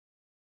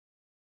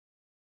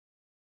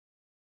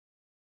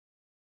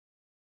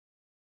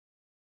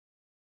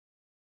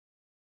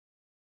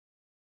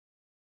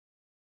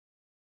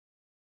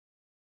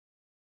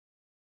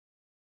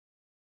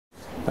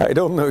I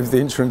don't know if the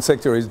insurance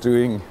sector is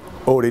doing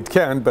all it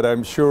can, but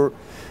I'm sure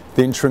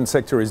the insurance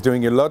sector is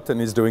doing a lot and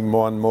is doing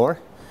more and more.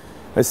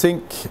 I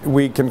think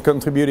we can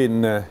contribute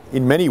in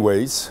many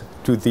ways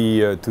to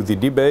the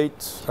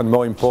debate, and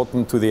more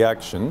important, to the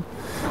action.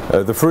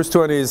 The first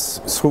one is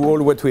through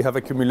all what we have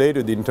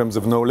accumulated in terms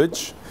of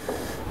knowledge,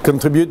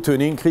 contribute to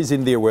an increase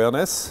in the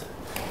awareness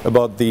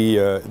about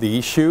the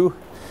issue.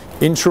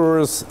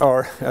 Insurers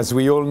are, as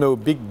we all know,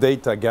 big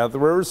data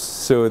gatherers,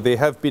 so they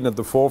have been at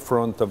the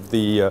forefront of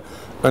the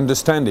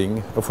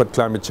understanding of what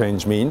climate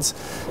change means.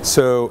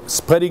 So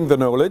spreading the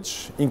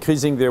knowledge,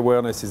 increasing the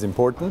awareness is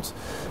important.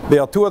 There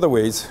are two other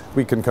ways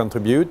we can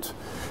contribute.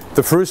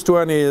 The first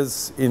one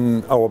is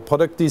in our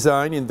product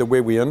design, in the way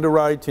we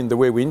underwrite, in the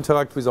way we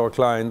interact with our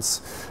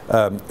clients.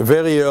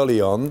 Very early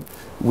on,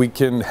 we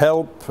can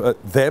help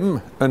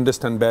them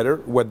understand better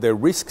what their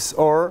risks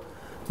are,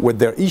 what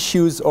their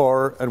issues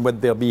are, and what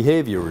their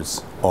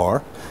behaviors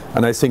are.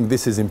 And I think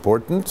this is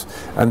important.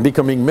 And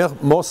becoming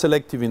more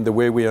selective in the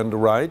way we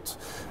underwrite,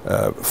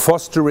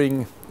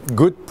 fostering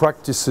good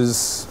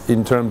practices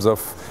in terms of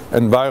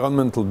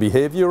environmental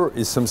behavior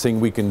is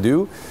something we can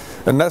do.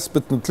 And last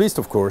but not least,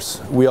 of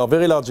course, we are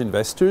very large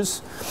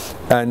investors,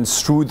 and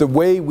through the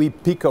way we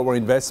pick our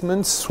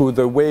investments, through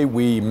the way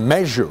we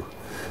measure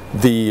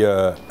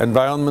the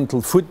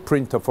environmental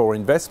footprint of our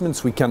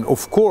investments, we can,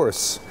 of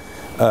course,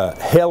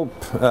 help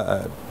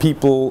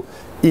people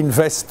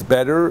invest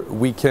better.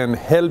 We can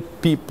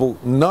help people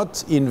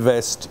not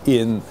invest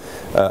in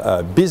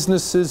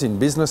businesses, in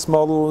business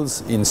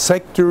models, in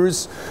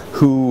sectors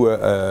who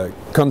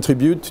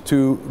contribute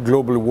to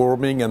global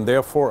warming and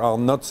therefore are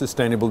not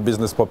sustainable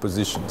business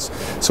propositions.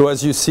 So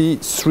as you see,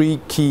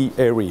 three key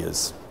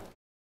areas.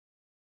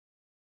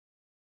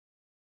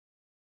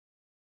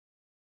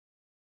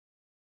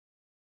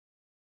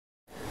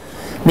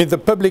 I mean, the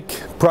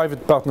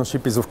public-private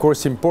partnership is of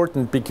course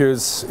important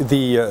because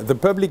the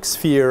public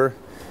sphere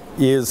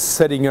is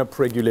setting up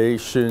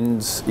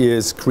regulations,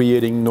 is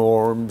creating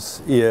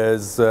norms,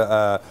 is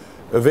a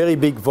very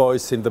big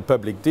voice in the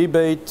public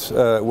debate,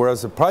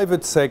 whereas the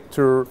private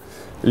sector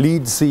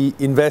leads the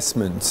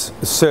investments.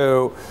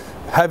 So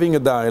having a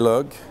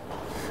dialogue,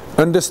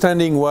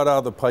 understanding what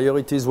are the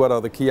priorities, what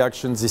are the key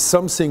actions is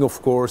something, of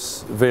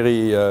course,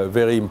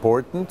 very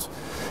important.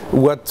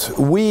 What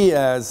we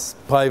as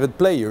private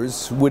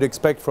players would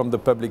expect from the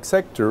public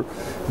sector,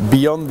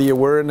 beyond the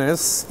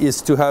awareness, is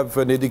to have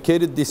an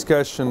educated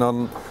discussion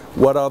on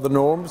what are the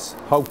norms,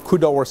 how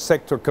could our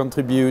sector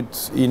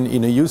contribute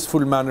in a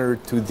useful manner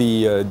to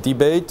the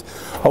debate,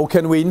 how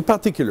can we in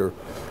particular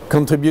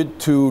contribute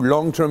to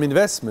long-term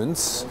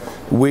investments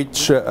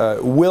which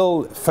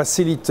will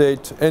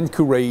facilitate,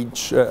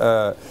 encourage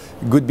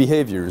good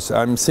behaviors.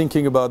 I'm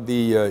thinking about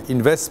the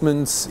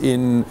investments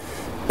in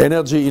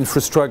energy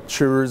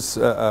infrastructures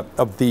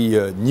of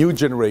the new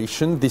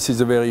generation. This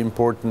is a very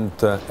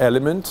important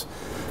element.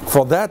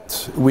 For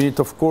that, we need,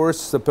 of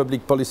course, the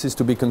public policies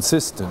to be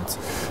consistent.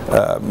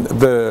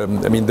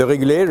 The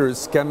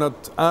regulators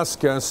cannot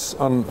ask us,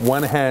 on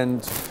one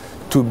hand,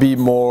 to be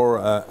more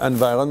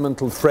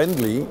environmental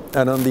friendly,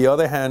 and on the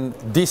other hand,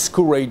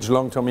 discourage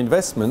long-term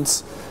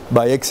investments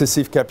by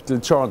excessive capital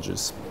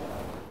charges.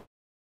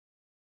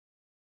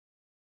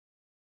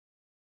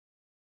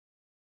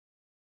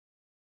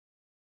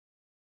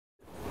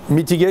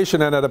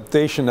 Mitigation and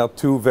adaptation are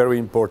two very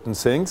important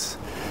things.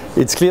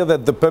 It's clear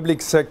that the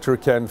public sector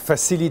can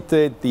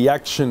facilitate the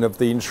action of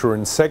the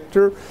insurance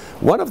sector.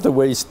 One of the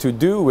ways to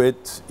do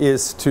it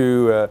is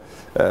to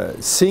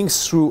think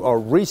through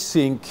or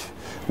rethink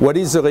what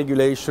is the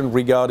regulation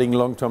regarding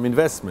long-term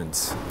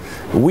investments.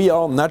 We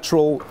are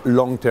natural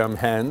long-term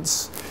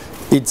hands.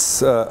 It's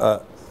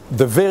the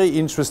very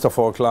interest of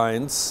our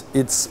clients.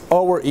 It's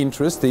our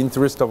interest, the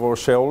interest of our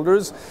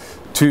shareholders,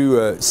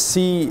 to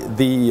see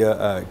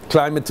the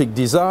climatic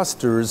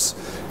disasters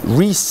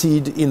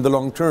recede in the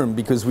long term,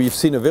 because we've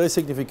seen a very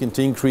significant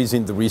increase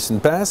in the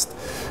recent past.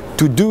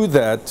 To do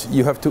that,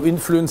 you have to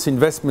influence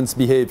investments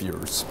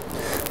behaviors.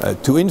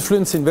 To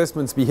influence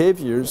investments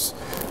behaviors,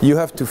 you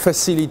have to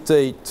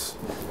facilitate,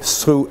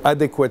 through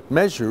adequate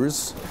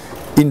measures,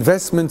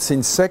 investments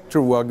in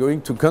sectors who are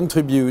going to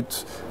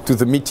contribute to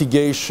the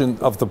mitigation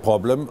of the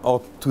problem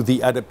or to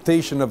the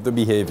adaptation of the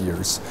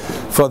behaviors.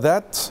 For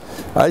that,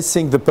 I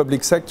think the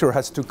public sector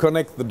has to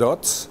connect the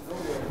dots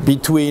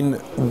between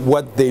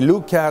what they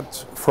look at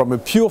from a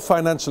pure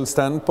financial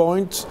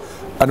standpoint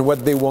and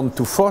what they want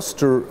to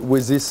foster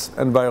with these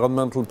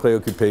environmental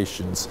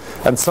preoccupations.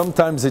 And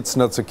sometimes it's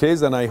not the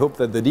case, and I hope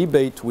that the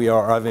debate we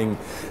are having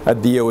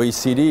at the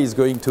OECD is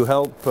going to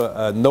help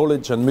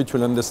knowledge and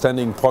mutual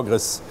understanding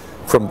progress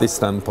from this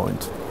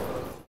standpoint.